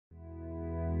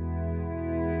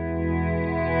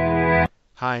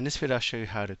Hi, in this video I'll show you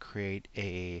how to create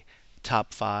a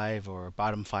top 5 or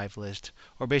bottom 5 list,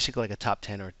 or basically like a top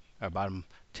 10 or bottom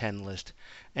 10 list.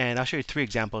 And I'll show you 3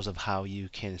 examples of how you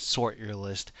can sort your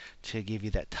list to give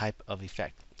you that type of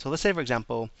effect. So let's say, for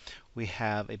example, we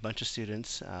have a bunch of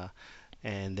students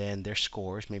and then their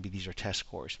scores. Maybe these are test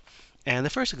scores. And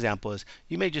the first example is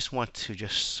you may just want to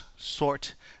just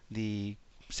sort the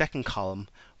second column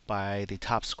by the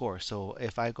top score. So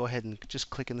if I go ahead and just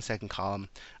click in the second column,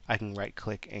 I can right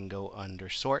click and go under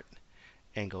sort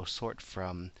and go sort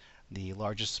from the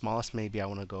largest smallest. Maybe I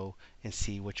want to go and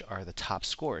see which are the top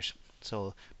scores.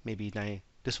 So maybe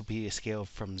this will be a scale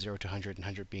from 0 to 100, and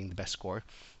 100 being the best score.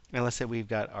 And let's say we've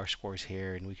got our scores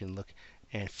here, and we can look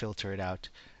and filter it out,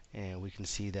 and we can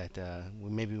see that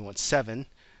maybe we want 7.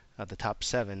 The top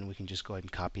 7, we can just go ahead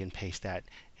and copy and paste that,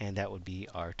 and that would be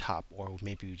our top. Or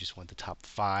maybe we just want the top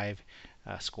 5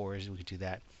 scores, we could do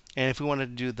that. And if we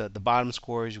wanted to do the bottom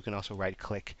scores, you can also right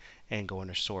click and go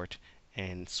under sort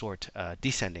and sort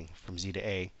descending from Z to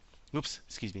A. Oops,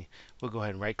 excuse me. We'll go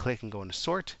ahead and right click and go into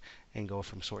sort and go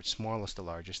from sort smallest to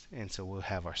largest, and so we'll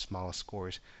have our smallest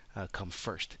scores come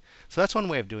first. So that's one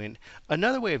way of doing it.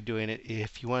 Another way of doing it,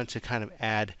 if you wanted to kind of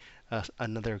add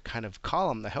another kind of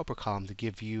column, the helper column, to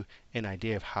give you an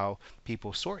idea of how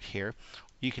people sort here,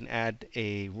 you can add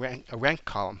a rank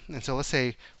column. And so let's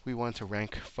say we want to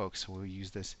rank folks. So we'll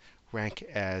use this rank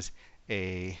as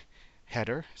a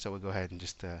header. So we'll go ahead and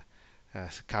just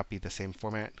copy the same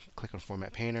format. Click on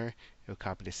Format Painter. It'll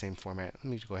copy the same format. Let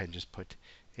me go ahead and just put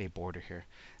a border here.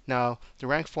 Now, the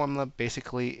rank formula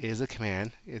basically is a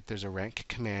command. There's a rank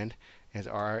command as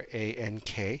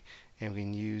RANK, and we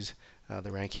can use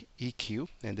the rank EQ,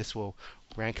 and this will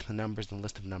rank the numbers in the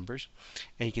list of numbers.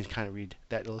 And you can kind of read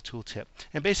that little tooltip.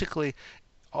 And basically,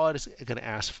 all it is going to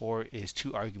ask for is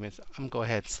 2 arguments. I'm going to go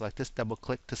ahead and select this, double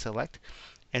click to select,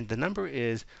 and the number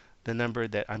is the number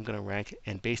that I'm going to rank,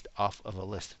 and based off of a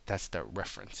list. That's the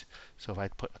reference. So if I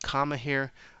put a comma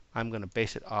here, I'm going to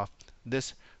base it off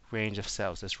this range of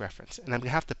cells, this reference. And I'm going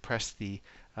to have to press the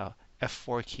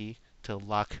F4 key to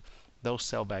lock those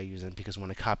cell values in, because when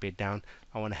I copy it down,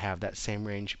 I want to have that same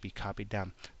range be copied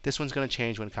down. This one's going to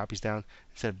change when it copies down.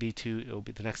 Instead of B2, it will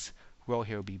be the next row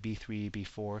here will be B3,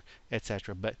 B4,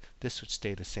 etc. But this would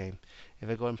stay the same.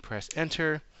 If I go and press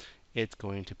enter, it's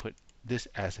going to put this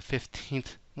as the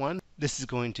 15th one. This is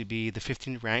going to be the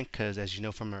 15th rank, because as you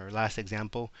know from our last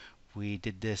example, we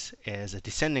did this as a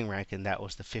descending rank, and that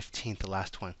was the 15th, the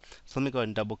last one. So let me go ahead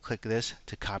and double click this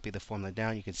to copy the formula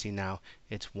down. You can see now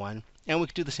it's 1. And we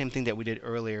can do the same thing that we did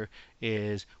earlier,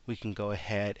 is we can go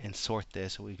ahead and sort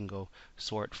this. So we can go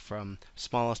sort from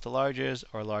smallest to largest,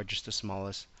 or largest to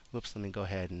smallest. Whoops, let me go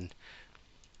ahead and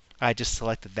I just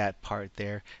selected that part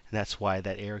there, and that's why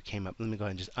that error came up. Let me go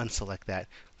ahead and just unselect that.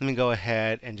 Let me go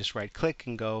ahead and just right click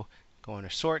and go under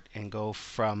sort and go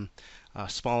from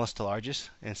smallest to largest.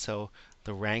 And so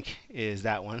the rank is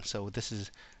that one. So this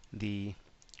is the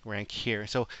rank here.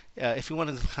 So if you want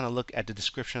to kind of look at the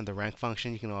description of the rank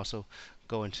function, you can also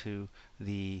go into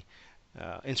the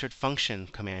insert function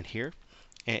command here,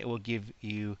 and it will give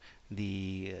you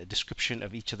the description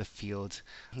of each of the fields.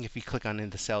 If you click on in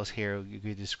the cells here, you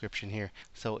get the description here.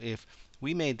 So if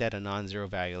we made that a non-zero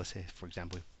value, let's say for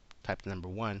example we type the number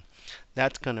 1,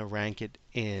 that's going to rank it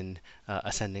in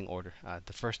ascending order.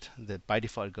 By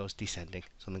default it goes descending.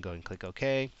 So I'm going to go ahead and click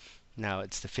OK. Now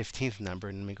it's the 15th number,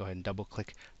 and let me go ahead and double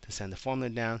click to send the formula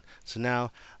down. So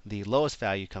now the lowest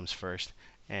value comes first,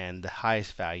 and the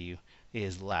highest value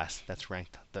is last. That's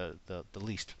ranked the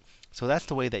least. So that's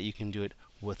the way that you can do it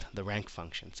with the rank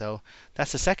function. So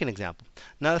that's the second example.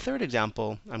 Now the third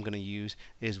example I'm going to use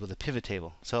is with a pivot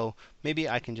table. So maybe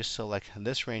I can just select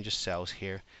this range of cells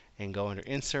here and go under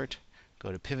insert,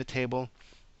 go to pivot table,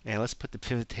 and let's put the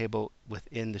pivot table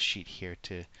within the sheet here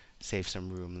to save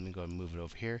some room. Let me go and move it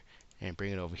over here and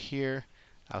bring it over here.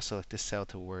 I'll select this cell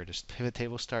to where this pivot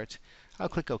table starts. I'll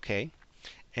click OK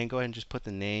and go ahead and just put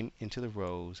the name into the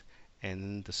rows and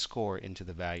then the score into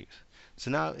the values. So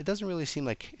now it doesn't really seem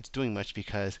like it's doing much,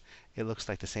 because it looks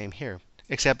like the same here,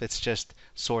 except it's just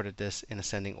sorted this in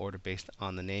ascending order based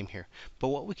on the name here. But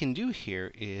what we can do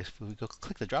here is, if we go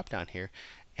click the drop down here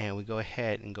and we go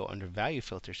ahead and go under value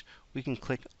filters, we can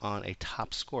click on a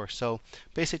top score. So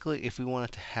basically, if we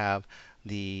wanted to have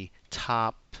the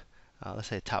top, let's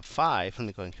say top 5, let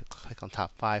me go and click on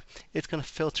top 5, it's going to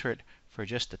filter it for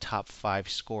just the top 5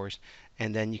 scores.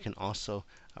 And then you can also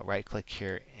right click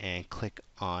here and click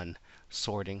on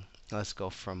sorting. Let's go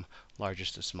from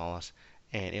largest to smallest,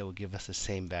 and it will give us the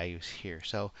same values here.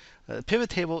 So the pivot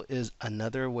table is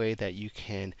another way that you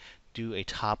can do a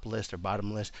top list or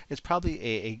bottom list, it's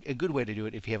probably a good way to do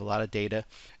it if you have a lot of data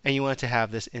and you want to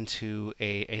have this into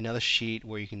another sheet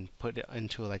where you can put it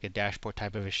into like a dashboard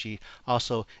type of a sheet.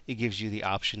 Also, it gives you the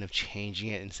option of changing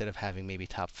it instead of having maybe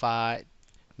top 5.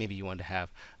 Maybe you want to have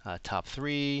top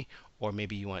 3, or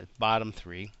maybe you want bottom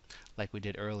 3, like we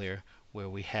did earlier, where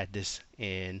we had this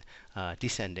in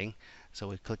descending. So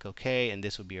we click OK, and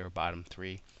this would be our bottom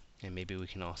 3. And maybe we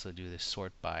can also do this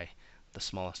sort by the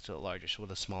smallest to the largest, or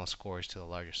the smallest scores to the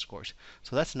largest scores.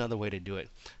 So that's another way to do it.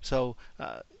 So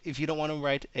if you don't want to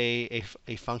write a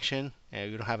function,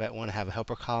 and you don't want to have a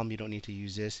helper column, you don't need to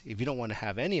use this. If you don't want to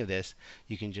have any of this,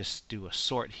 you can just do a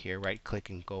sort here, right click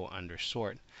and go under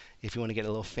sort. If you want to get a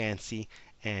little fancy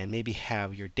and maybe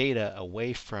have your data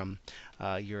away from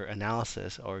your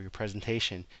analysis or your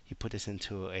presentation, you put this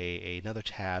into another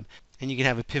tab, and you can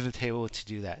have a pivot table to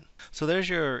do that. So there's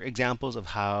your examples of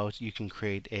how you can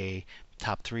create a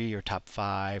top 3 or top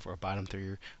 5 or bottom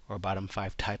 3 or bottom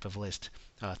 5 type of list.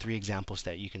 3 examples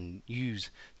that you can use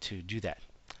to do that.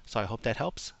 So I hope that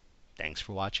helps. Thanks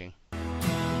for watching.